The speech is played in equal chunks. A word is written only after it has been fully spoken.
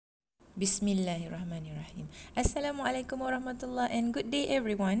Bismillahirrahmanirrahim. Assalamualaikum warahmatullah and good day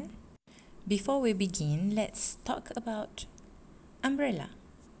everyone. Before we begin, let's talk about umbrella.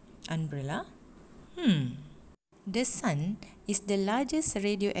 Umbrella? The sun is the largest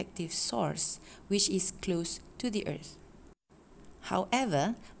radioactive source which is close to the earth.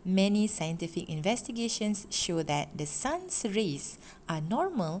 However, many scientific investigations show that the sun's rays are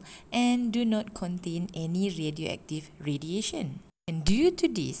normal and do not contain any radioactive radiation. And due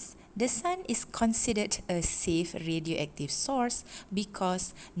to this, the sun is considered a safe radioactive source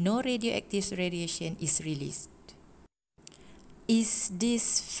because no radioactive radiation is released. Is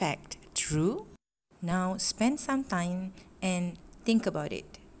this fact true? Now spend some time and think about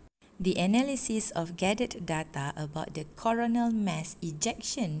it. The analysis of gathered data about the coronal mass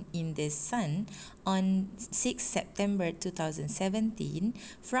ejection in the Sun on 6 September 2017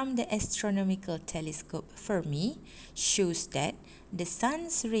 from the astronomical telescope Fermi shows that the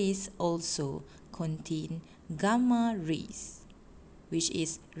Sun's rays also contain gamma rays, which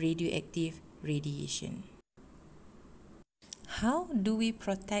is radioactive radiation. How do we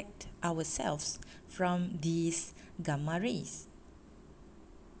protect ourselves from these gamma rays?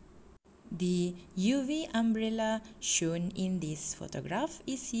 The UV umbrella shown in this photograph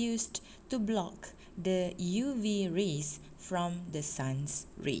is used to block the UV rays from the sun's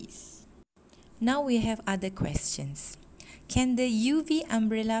rays. Now we have other questions. Can the UV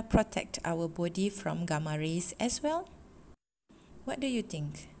umbrella protect our body from gamma rays as well? What do you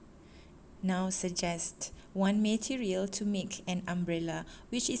think? Now suggest one material to make an umbrella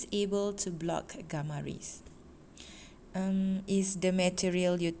which is able to block gamma rays. Is the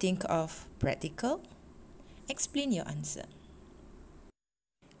material you think of practical? Explain your answer.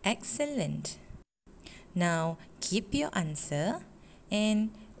 Excellent. Now keep your answer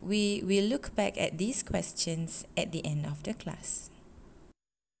and we will look back at these questions at the end of the class.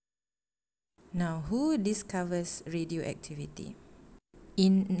 Now, who discovers radioactivity?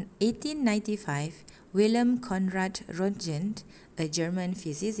 In 1895, Wilhelm Conrad Röntgen, a German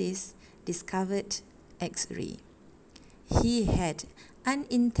physicist, discovered X-ray. He had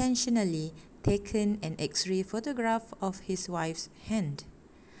unintentionally taken an X-ray photograph of his wife's hand.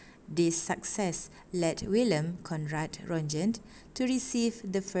 This success led Wilhelm Conrad Röntgen to receive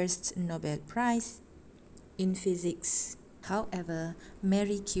the first Nobel Prize in physics. However,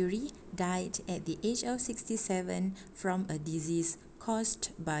 Marie Curie died at the age of 67 from a disease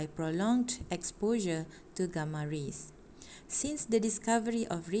caused by prolonged exposure to gamma rays. Since the discovery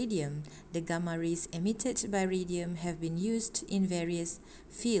of radium, the gamma rays emitted by radium have been used in various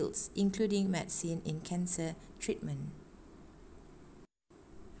fields, including medicine in cancer treatment.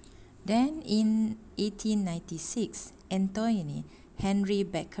 Then in 1896, Antoine Henri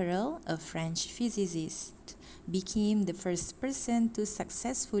Becquerel, a French physicist, became the first person to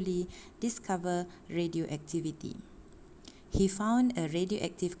successfully discover radioactivity. He found a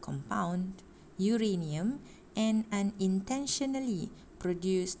radioactive compound, uranium, and unintentionally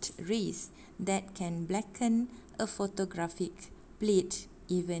produced rays that can blacken a photographic plate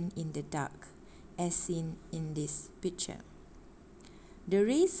even in the dark, as seen in this picture. The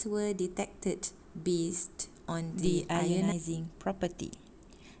rays were detected based on the ionizing property.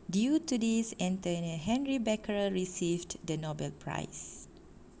 Due to this, Antoine Henri Becquerel received the Nobel Prize.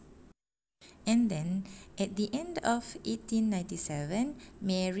 And then, at the end of 1897,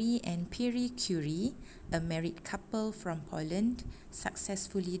 Marie and Pierre Curie, a married couple from Poland,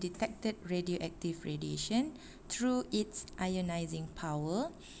 successfully detected radioactive radiation through its ionizing power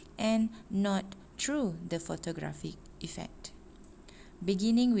and not through the photographic effect.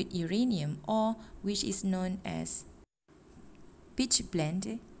 Beginning with uranium, or which is known as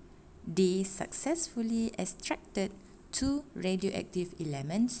pitchblende, they successfully extracted two radioactive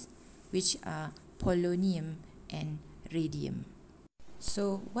elements, which are polonium and radium.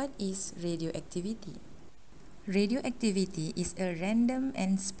 So, what is radioactivity? Radioactivity is a random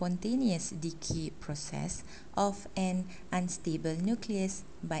and spontaneous decay process of an unstable nucleus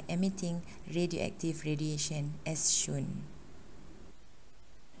by emitting radioactive radiation as shown.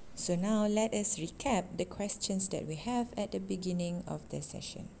 So now let us recap the questions that we have at the beginning of the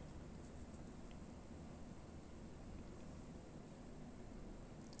session.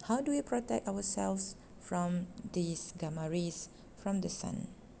 How do we protect ourselves from these gamma rays from the sun?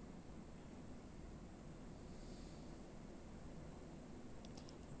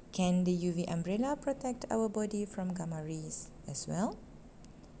 Can the UV umbrella protect our body from gamma rays as well?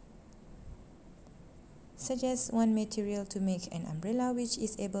 Suggest one material to make an umbrella which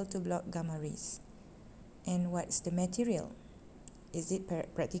is able to block gamma rays. And what's the material? Is it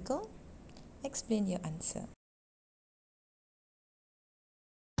practical? Explain your answer.